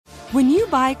When you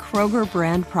buy Kroger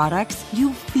brand products,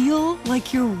 you feel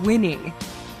like you're winning.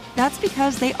 That's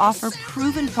because they offer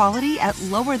proven quality at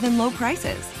lower than low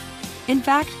prices. In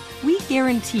fact, we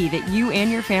guarantee that you and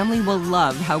your family will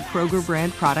love how Kroger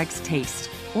brand products taste,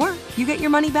 or you get your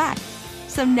money back.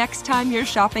 So next time you're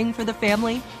shopping for the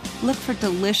family, look for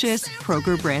delicious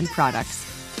Kroger brand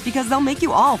products, because they'll make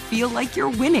you all feel like you're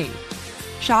winning.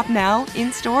 Shop now,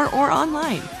 in-store, or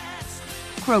online.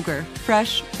 Kroger,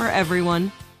 fresh for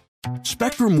everyone.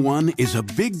 Spectrum One is a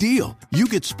big deal. You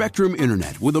get Spectrum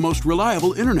Internet with the most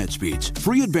reliable internet speeds,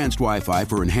 free advanced Wi-Fi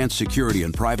for enhanced security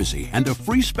and privacy, and a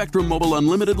free Spectrum Mobile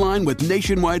Unlimited line with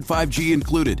nationwide 5G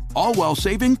included, all while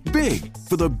saving big.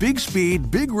 For the big speed,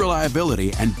 big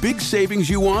reliability, and big savings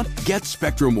you want, get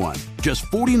Spectrum One. Just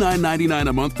 $49.99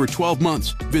 a month for 12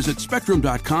 months. Visit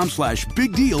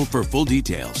spectrum.com/big deal for full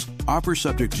details. Offer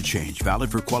subject to change.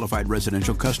 Valid for qualified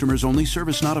residential customers only.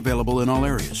 Service not available in all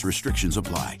areas. Restrictions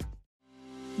apply.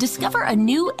 Discover a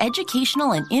new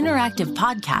educational and interactive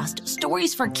podcast,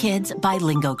 Stories for Kids by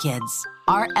Lingo Kids.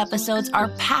 Our episodes are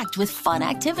packed with fun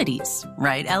activities.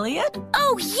 Right, Elliot?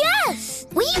 Oh, yes!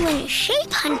 We went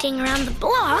shape hunting around the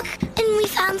block, and we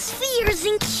found spheres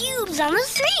and cubes on the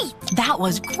street. That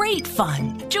was great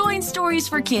fun. Join Stories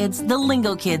for Kids, the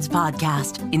Lingo Kids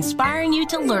podcast, inspiring you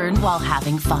to learn while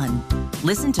having fun.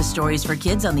 Listen to Stories for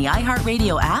Kids on the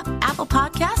iHeartRadio app, Apple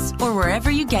Podcasts, or wherever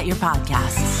you get your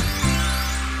podcasts.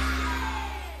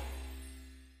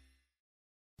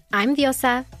 I'm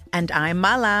Diosa. And I'm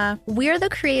Mala. We're the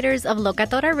creators of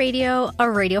Locatora Radio, a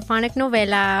radiophonic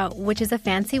novela, which is a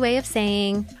fancy way of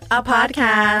saying a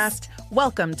podcast.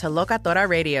 Welcome to Locatora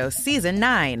Radio Season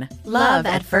 9, Love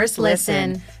at First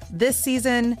Listen. This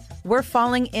season, we're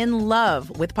falling in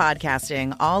love with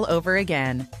podcasting all over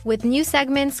again. With new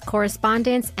segments,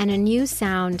 correspondence, and a new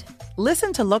sound.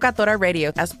 Listen to Locatora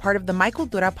Radio as part of the My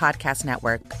Cultura Podcast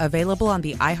Network, available on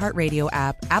the iHeartRadio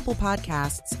app, Apple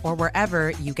Podcasts, or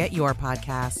wherever you get your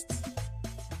podcasts.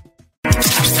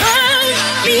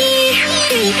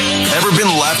 Ever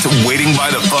been left waiting by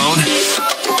the phone?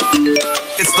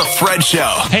 It's the Fred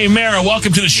Show. Hey, Mara,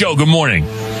 welcome to the show. Good morning.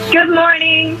 Good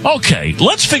morning. Okay,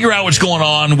 let's figure out what's going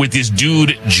on with this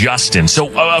dude, Justin.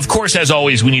 So, of course, as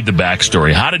always, we need the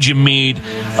backstory. How did you meet?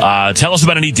 Tell us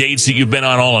about any dates that you've been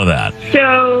on, all of that.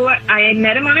 So, I had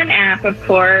met him on an app, of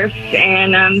course,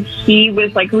 and he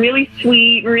was, like, really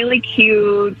sweet, really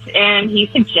cute, and he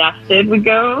suggested we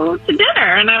go to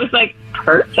dinner, and I was like,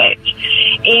 perfect.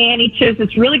 And he chose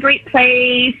this really great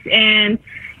place, and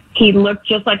he looked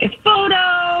just like his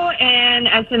photo, and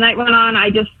as the night went on,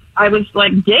 I was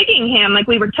like digging him, like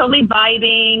we were totally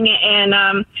vibing,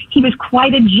 and he was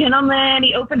quite a gentleman.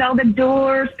 He opened all the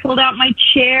doors, pulled out my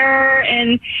chair,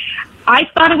 and I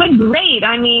thought it went great.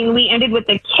 I mean, we ended with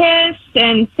a kiss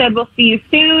and said we'll see you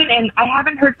soon, and I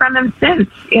haven't heard from him since,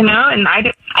 and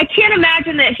I can't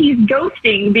imagine that he's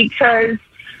ghosting because,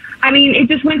 I mean, it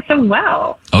just went so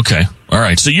well. Okay. All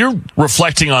right. So you're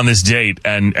reflecting on this date.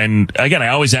 And again, I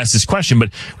always ask this question,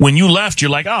 but when you left,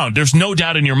 you're like, oh, there's no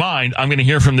doubt in your mind, I'm going to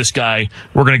hear from this guy.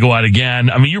 We're going to go out again.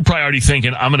 I mean, you're probably already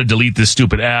thinking, I'm going to delete this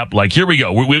stupid app. Like, here we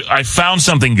go. I found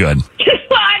something good.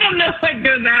 I don't know if I'd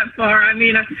go that far. I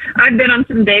mean, I've been on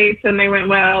some dates and they went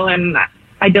well, and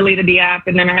I deleted the app,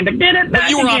 and then I had to get it back. But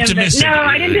you were again, optimistic. No,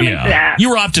 I didn't delete that. You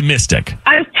were optimistic.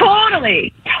 I was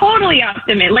totally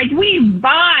optimistic. Like, we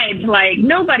vibed like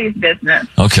nobody's business.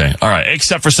 Okay. All right.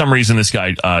 Except for some reason, this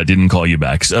guy didn't call you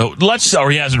back. So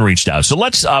or he hasn't reached out. So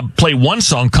let's play one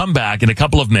song, come back in a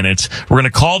couple of minutes. We're going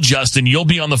to call Justin. You'll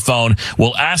be on the phone.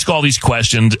 We'll ask all these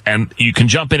questions, and you can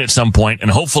jump in at some point, and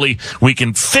hopefully we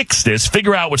can fix this,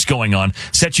 figure out what's going on,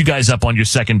 set you guys up on your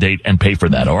second date, and pay for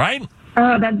that. All right?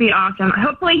 Oh, that'd be awesome.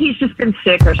 Hopefully he's just been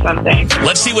sick or something.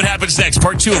 Let's see what happens next.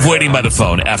 Part 2 of Waiting by the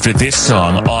Phone after this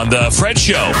song on The Fred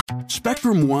Show.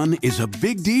 Spectrum One is a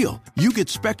big deal. You get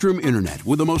Spectrum Internet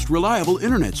with the most reliable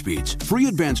internet speeds, free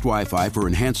advanced Wi-Fi for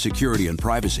enhanced security and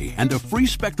privacy, and a free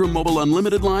Spectrum Mobile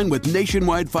Unlimited line with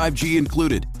nationwide 5G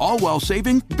included, all while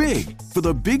saving big. For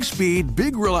the big speed,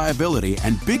 big reliability,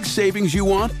 and big savings you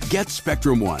want, get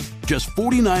Spectrum One. Just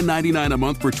 $49.99 a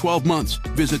month for 12 months.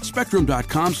 Visit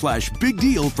spectrum.com/big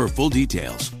deal for full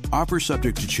details. Offer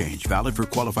subject to change. Valid for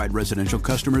qualified residential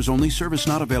customers only. Service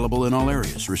not available in all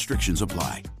areas. Restrictions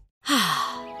apply.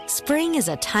 Spring is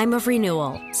a time of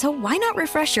renewal, so why not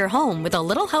refresh your home with a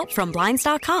little help from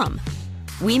Blinds.com?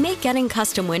 We make getting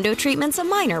custom window treatments a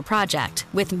minor project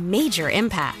with major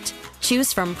impact.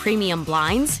 Choose from premium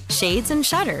blinds, shades, and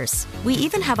shutters. We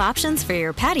even have options for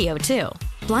your patio, too.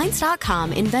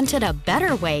 Blinds.com invented a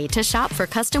better way to shop for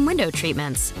custom window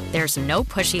treatments. There's no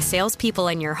pushy salespeople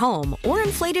in your home or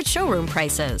inflated showroom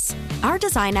prices. Our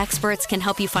design experts can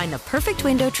help you find the perfect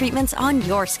window treatments on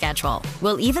your schedule.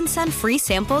 We'll even send free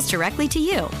samples directly to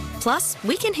you. Plus,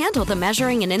 we can handle the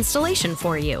measuring and installation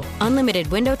for you. Unlimited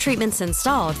window treatments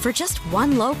installed for just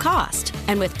one low cost.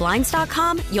 And with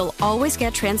Blinds.com, you'll always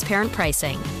get transparent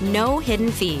pricing. No hidden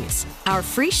fees. Our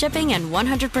free shipping and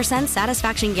 100%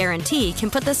 satisfaction guarantee can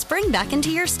put the spring back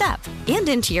into your step and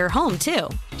into your home, too.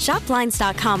 Shop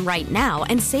Blinds.com right now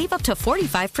and save up to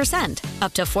 45%.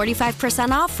 Up to 45%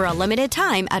 off for a limited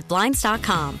time at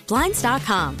Blinds.com.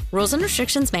 Blinds.com. Rules and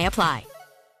restrictions may apply.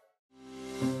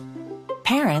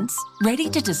 Parents, ready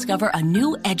to discover a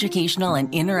new educational and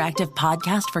interactive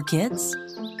podcast for kids?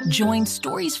 Join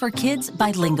Stories for Kids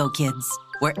by Lingo Kids,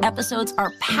 where episodes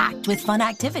are packed with fun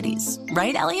activities.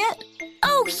 Right, Elliot?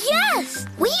 Oh, yes!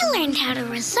 We learned how to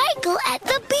recycle at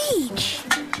the beach.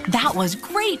 That was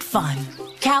great fun.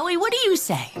 Callie, what do you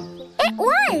say? It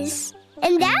was.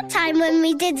 And that time when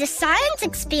we did the science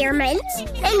experiments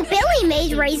and Billy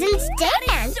made raisins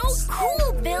dance. So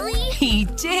cool, Billy. He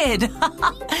did.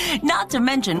 Not to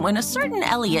mention when a certain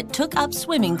Elliot took up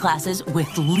swimming classes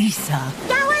with Lisa.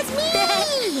 That was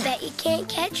me. Bet you can't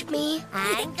catch me.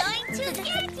 I'm going to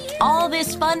get you. All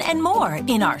this fun and more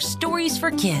in our Stories for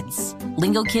Kids.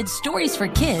 Lingo Kids Stories for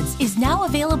Kids is now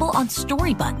available on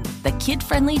Story Button, the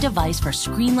kid-friendly device for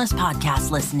screenless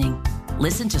podcast listening.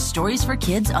 Listen to Stories for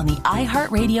Kids on the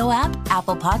iHeartRadio app,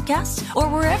 Apple Podcasts, or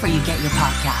wherever you get your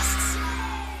podcasts.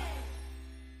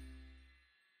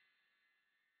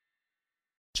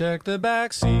 Check the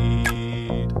back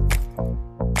seat.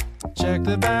 Check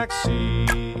the back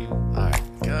seat. All right,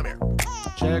 come here.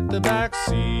 Check the back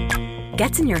seat.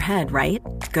 Gets in your head, right?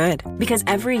 Good. Because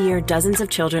every year, dozens of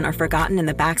children are forgotten in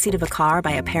the backseat of a car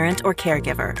by a parent or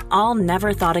caregiver. All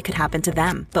never thought it could happen to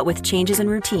them. But with changes in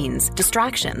routines,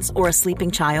 distractions, or a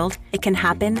sleeping child, it can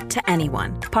happen to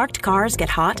anyone. Parked cars get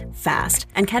hot, fast,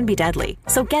 and can be deadly.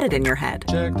 So get it in your head.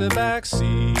 Check the back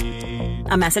seat.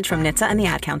 A message from NHTSA and the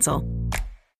Ad Council.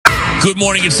 Good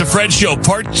morning. It's the Fred Show,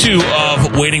 part 2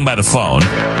 of Waiting by the Phone.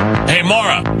 Hey,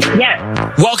 Mara.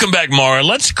 Yes. Welcome back, Mara.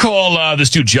 Let's call this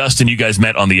dude, Justin. You guys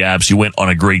met on the apps. You went on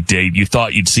a great date. You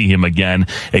thought you'd see him again,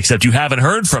 except you haven't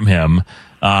heard from him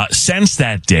since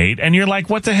that date. And you're like,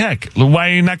 what the heck?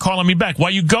 Why are you not calling me back? Why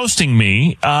are you ghosting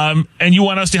me? And you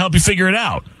want us to help you figure it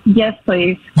out. Yes,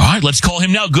 please. All right, let's call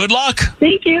him now. Good luck.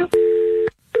 Thank you.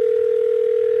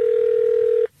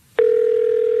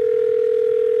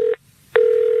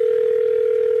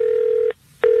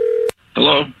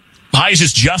 Hello. Hi, is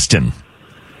this Justin?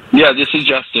 Yeah, this is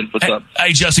Justin. What's up?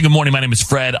 Hey, Justin, good morning. My name is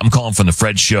Fred. I'm calling from the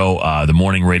Fred Show, the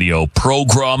morning radio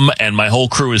program, and my whole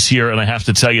crew is here, and I have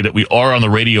to tell you that we are on the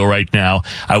radio right now.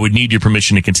 I would need your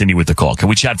permission to continue with the call. Can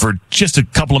we chat for just a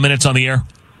couple of minutes on the air?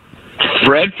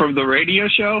 Fred from the radio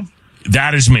show?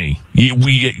 That is me.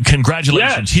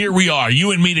 Congratulations. Yes. Here we are, you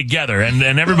and me together,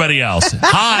 and everybody else.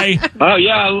 Hi. Oh,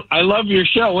 yeah, I love your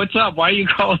show. What's up? Why are you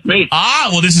calling me?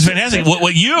 Well, this is fantastic.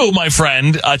 What you, my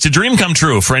friend, it's a dream come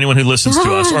true for anyone who listens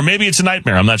to us, or maybe it's a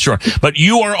nightmare. I'm not sure. But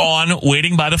you are on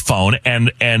Waiting by the Phone, and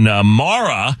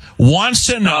Mara wants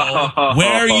to know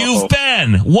where you've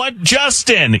been. What,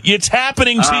 Justin? It's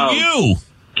happening to you.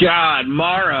 God,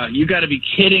 Mara, you got to be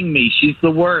kidding me. She's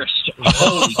the worst.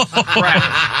 Holy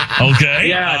crap. Okay.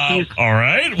 Yeah, she's... all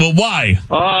right. Well, why?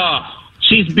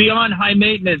 She's beyond high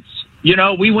maintenance. You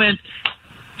know, we went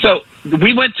to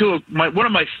one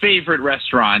of my favorite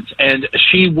restaurants, and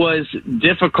she was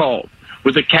difficult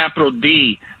with a capital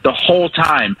D the whole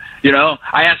time. You know,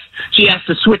 she asked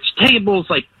to switch tables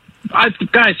like, I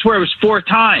swear it was 4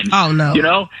 times. Oh, no. You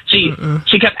know, she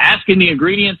kept asking the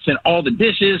ingredients in all the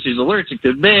dishes. She's allergic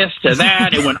to this, to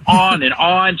that. It went on and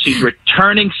on. She's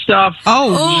returning stuff.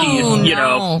 She's, you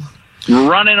know,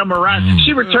 running them around.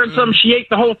 She returned some. She ate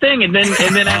the whole thing and then had to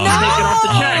take it off the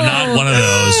check. Not one of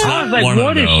those. I was like,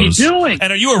 what is she doing?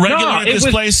 And are you a regular at this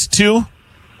place, too?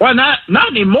 Well, not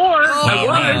anymore.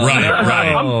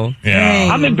 Right.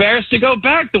 I'm embarrassed to go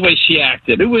back the way she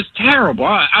acted. It was terrible.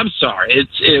 I'm sorry.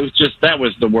 It was just, that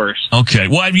was the worst. Okay.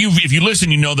 Well, if you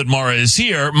listen, you know that Mara is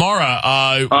here. Mara.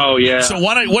 Oh yeah. So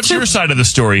what's your side of the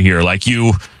story here? Like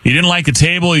you didn't like the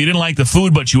table, you didn't like the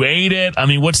food, but you ate it. I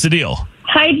mean, what's the deal?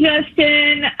 Hi,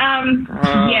 Justin.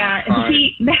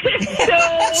 That is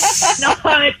so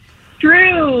not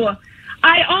true.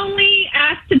 I only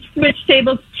asked to switch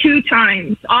tables 2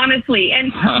 times, honestly.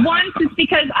 And once is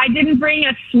because I didn't bring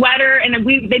a sweater, and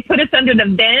they put us under the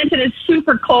vent, and it's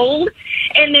super cold.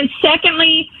 And then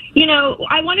secondly, you know,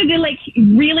 I wanted to,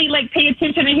 really, pay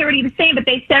attention and hear what he was saying, but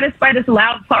they set us by this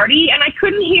loud party, and I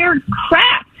couldn't hear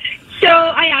crap. So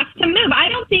I asked to move. I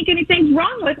don't think anything's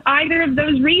wrong with either of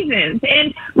those reasons.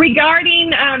 And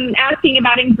regarding asking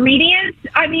about ingredients,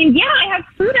 I mean, yeah, I have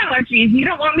food allergies. You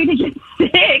don't want me to get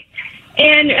sick.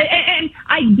 And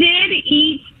I did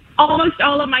eat almost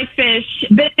all of my fish,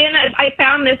 but then I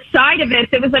found this side of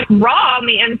it that was like raw on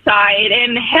the inside,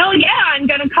 and hell yeah, I'm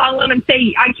going to call them and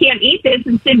say, I can't eat this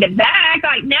and send it back.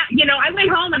 Like now, you know, I went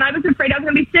home and I was afraid I was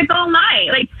going to be sick all night.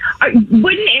 Like,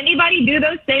 wouldn't anybody do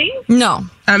those things? No.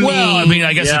 I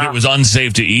guess if it was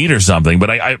unsafe to eat or something, but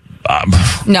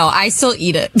no, I still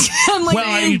eat it. I'm like,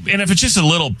 and if it's just a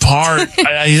little part,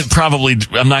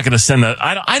 I'm not going to send that.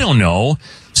 I don't know.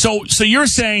 So you're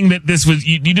saying that this was,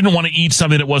 you didn't want to eat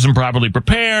something that wasn't properly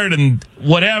prepared and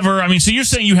whatever. I mean, so you're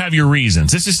saying you have your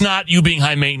reasons. This is not you being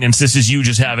high maintenance. This is you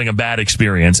just having a bad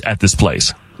experience at this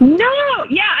place. No,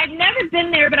 yeah, I've never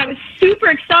been there, but I was super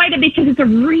excited because it's a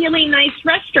really nice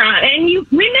restaurant. And you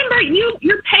remember,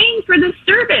 you're paying for the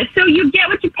service, so you get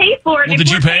what you pay for. Well, did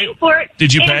you pay for it?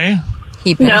 Did you pay?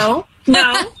 He paid. No.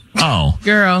 Oh.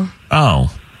 Girl.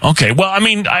 Oh, okay. Well, I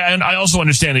mean, I also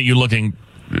understand that you're looking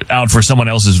out for someone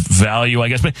else's value, I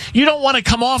guess, but you don't want to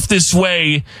come off this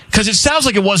way because it sounds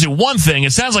like it wasn't one thing.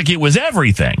 It sounds like it was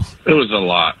everything. It was a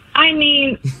lot. I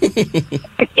mean,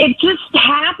 it just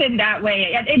happened that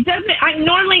way. It doesn't, I'm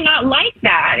normally not like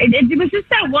that. It was just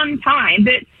that one time.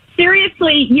 But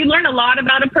seriously, you learn a lot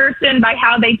about a person by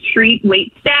how they treat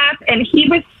wait staff. And he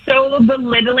was so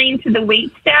belittling to the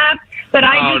wait staff that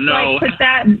I put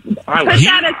that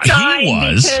aside. He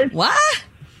was? Because, what?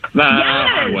 No,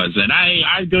 I wasn't.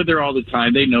 I go there all the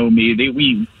time. They know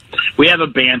me. We have a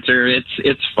banter.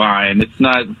 It's fine. It's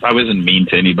not. I wasn't mean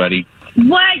to anybody.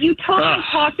 What? You totally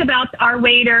talked about our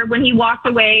waiter when he walked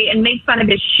away and made fun of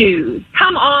his shoes.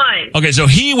 Come on. Okay, so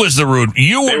he was the rude.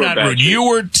 You were not rude. You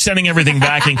were sending everything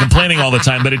back and complaining all the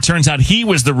time, but it turns out he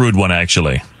was the rude one,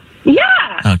 actually.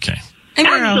 Yeah. Okay.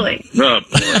 Actually.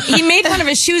 He made fun of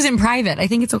his shoes in private. I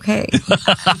think it's okay.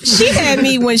 She had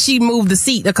me when she moved the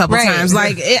seat a couple times.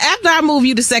 Like, after I move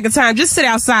you the second time, just sit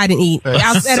outside and eat.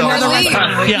 At another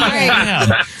restaurant.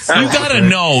 Yeah. You gotta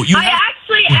know. I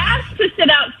actually asked to sit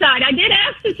outside. I did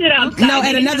ask to sit outside. No,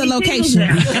 at another location.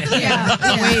 On the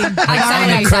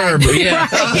curb. Yeah.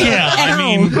 I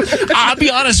mean, I'll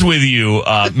be honest with you,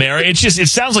 Mary. It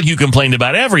sounds like you complained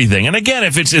about everything. And again,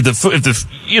 if it's a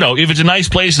nice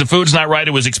place, the food's not right,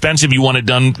 it was expensive, you want it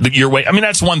done your way. I mean,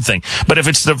 that's one thing. But if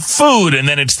it's the food and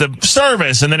then it's the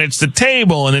service and then it's the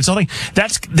table and it's something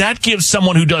that gives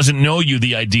someone who doesn't know you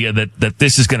the idea that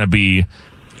this is going to be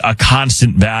a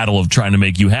constant battle of trying to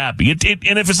make you happy. And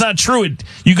if it's not true,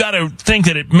 you got to think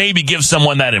that it maybe gives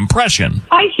someone that impression.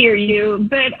 I hear you,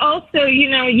 but also,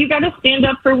 you got to stand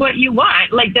up for what you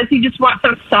want. Like, does he just want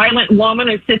some silent woman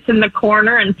who sits in the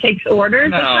corner and takes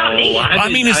orders? No, That's not me. I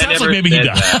mean, it sounds like maybe he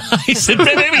does. He said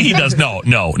maybe he does. No,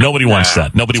 nobody wants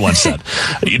that. Nobody wants that.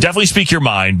 You definitely speak your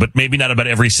mind, but maybe not about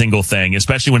every single thing,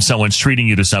 especially when someone's treating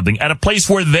you to something at a place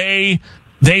where they've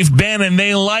been and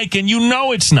they like, and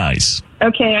it's nice.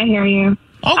 Okay, I hear you.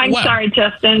 I'm sorry,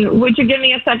 Justin. Would you give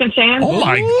me a second chance? Oh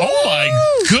my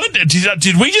goodness.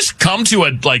 Did we just come to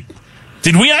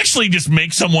did we actually just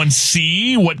make someone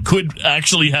see what could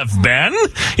actually have been?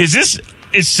 Is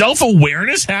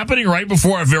self-awareness happening right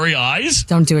before our very eyes?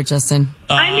 Don't do it, Justin.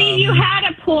 I mean, you had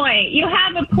a point. You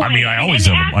have a point. I mean, I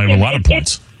have a lot of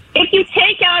points. If you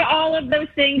take out all of those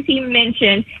things he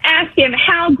mentioned, ask him,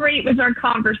 how great was our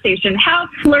conversation? How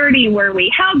flirty were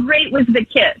we? How great was the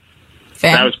kiss?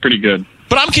 That was pretty good.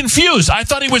 But I'm confused. I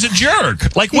thought he was a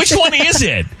jerk. Like, which one is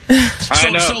it? I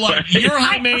know. So like, you're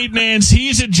high maintenance,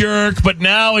 he's a jerk, but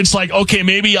now it's like, okay,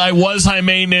 maybe I was high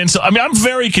maintenance. I mean, I'm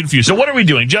very confused. So what are we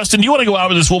doing? Justin, do you want to go out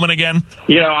with this woman again?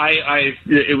 She's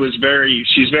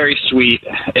very sweet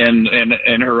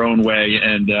in her own way,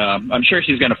 and I'm sure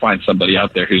she's going to find somebody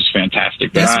out there who's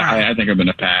fantastic. But I think I'm going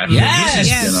to pass.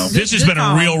 Yes. This has been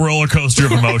a real roller coaster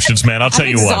of emotions, man. I'll tell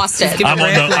you what. Exhausted. I'm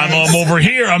over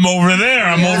here. I'm over there.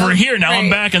 I'm over here. Now I'm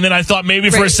back, and then I thought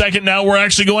maybe for a second now we're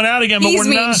actually going out again, but He's we're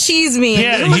mean, not. She's mean.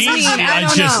 Yeah, Who's mean? I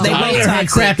don't know. They both had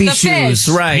crappy shoes,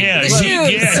 right? Yeah,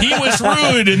 he was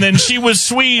rude, and then she was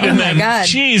sweet, and then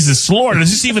Jesus Lord, is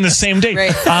this even the same date?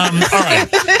 Right. All right,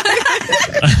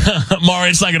 Mara,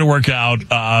 it's not going to work out.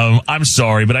 I'm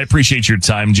sorry, but I appreciate your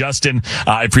time, Justin.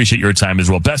 I appreciate your time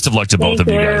as well. Best of luck to both of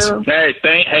you guys. Hey,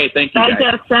 thank you, guys.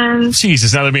 Justin.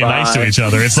 Jesus, now they're being nice to each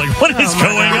other. It's like, what is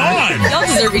going on? Y'all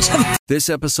deserve each other. This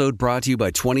episode brought to you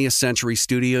by 20th Century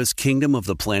Studios' Kingdom of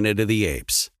the Planet of the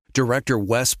Apes. Director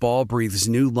Wes Ball breathes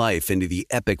new life into the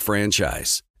epic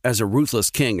franchise. As a ruthless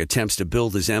king attempts to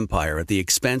build his empire at the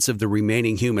expense of the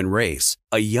remaining human race,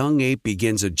 a young ape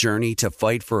begins a journey to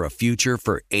fight for a future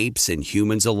for apes and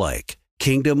humans alike.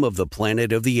 Kingdom of the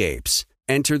Planet of the Apes.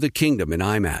 Enter the kingdom in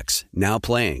IMAX, now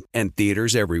playing, and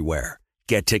theaters everywhere.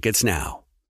 Get tickets now.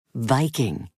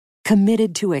 Viking,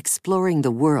 committed to exploring the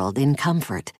world in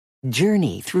comfort.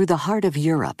 Journey through the heart of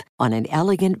Europe on an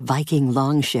elegant Viking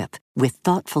longship with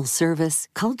thoughtful service,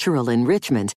 cultural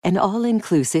enrichment, and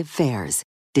all-inclusive fares.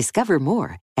 Discover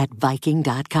more at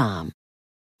Viking.com.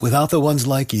 Without the ones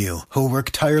like you, who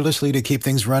work tirelessly to keep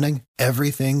things running,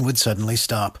 everything would suddenly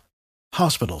stop.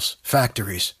 Hospitals,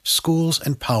 factories, schools,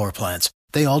 and power plants,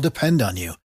 they all depend on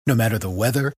you. No matter the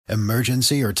weather,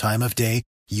 emergency, or time of day,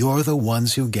 you're the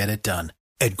ones who get it done.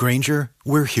 At Grainger,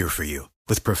 we're here for you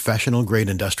with professional-grade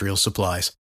industrial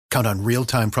supplies. Count on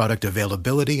real-time product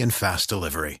availability and fast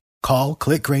delivery. Call,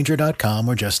 clickgrainger.com,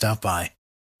 or just stop by.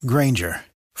 Grainger,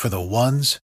 for the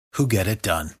ones who get it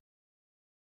done.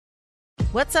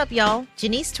 What's up, y'all?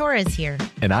 Janice Torres here.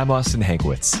 And I'm Austin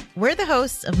Hankwitz. We're the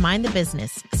hosts of Mind the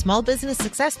Business, Small Business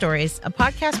Success Stories, a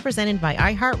podcast presented by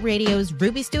iHeartRadio's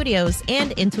Ruby Studios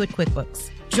and Intuit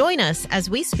QuickBooks. Join us as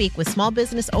we speak with small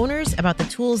business owners about the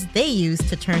tools they use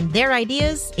to turn their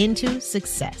ideas into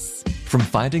success. From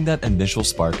finding that initial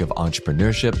spark of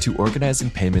entrepreneurship to organizing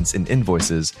payments and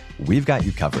invoices, we've got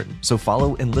you covered. So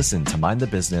follow and listen to Mind the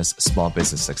Business, Small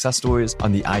Business Success Stories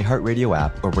on the iHeartRadio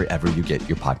app or wherever you get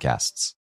your podcasts.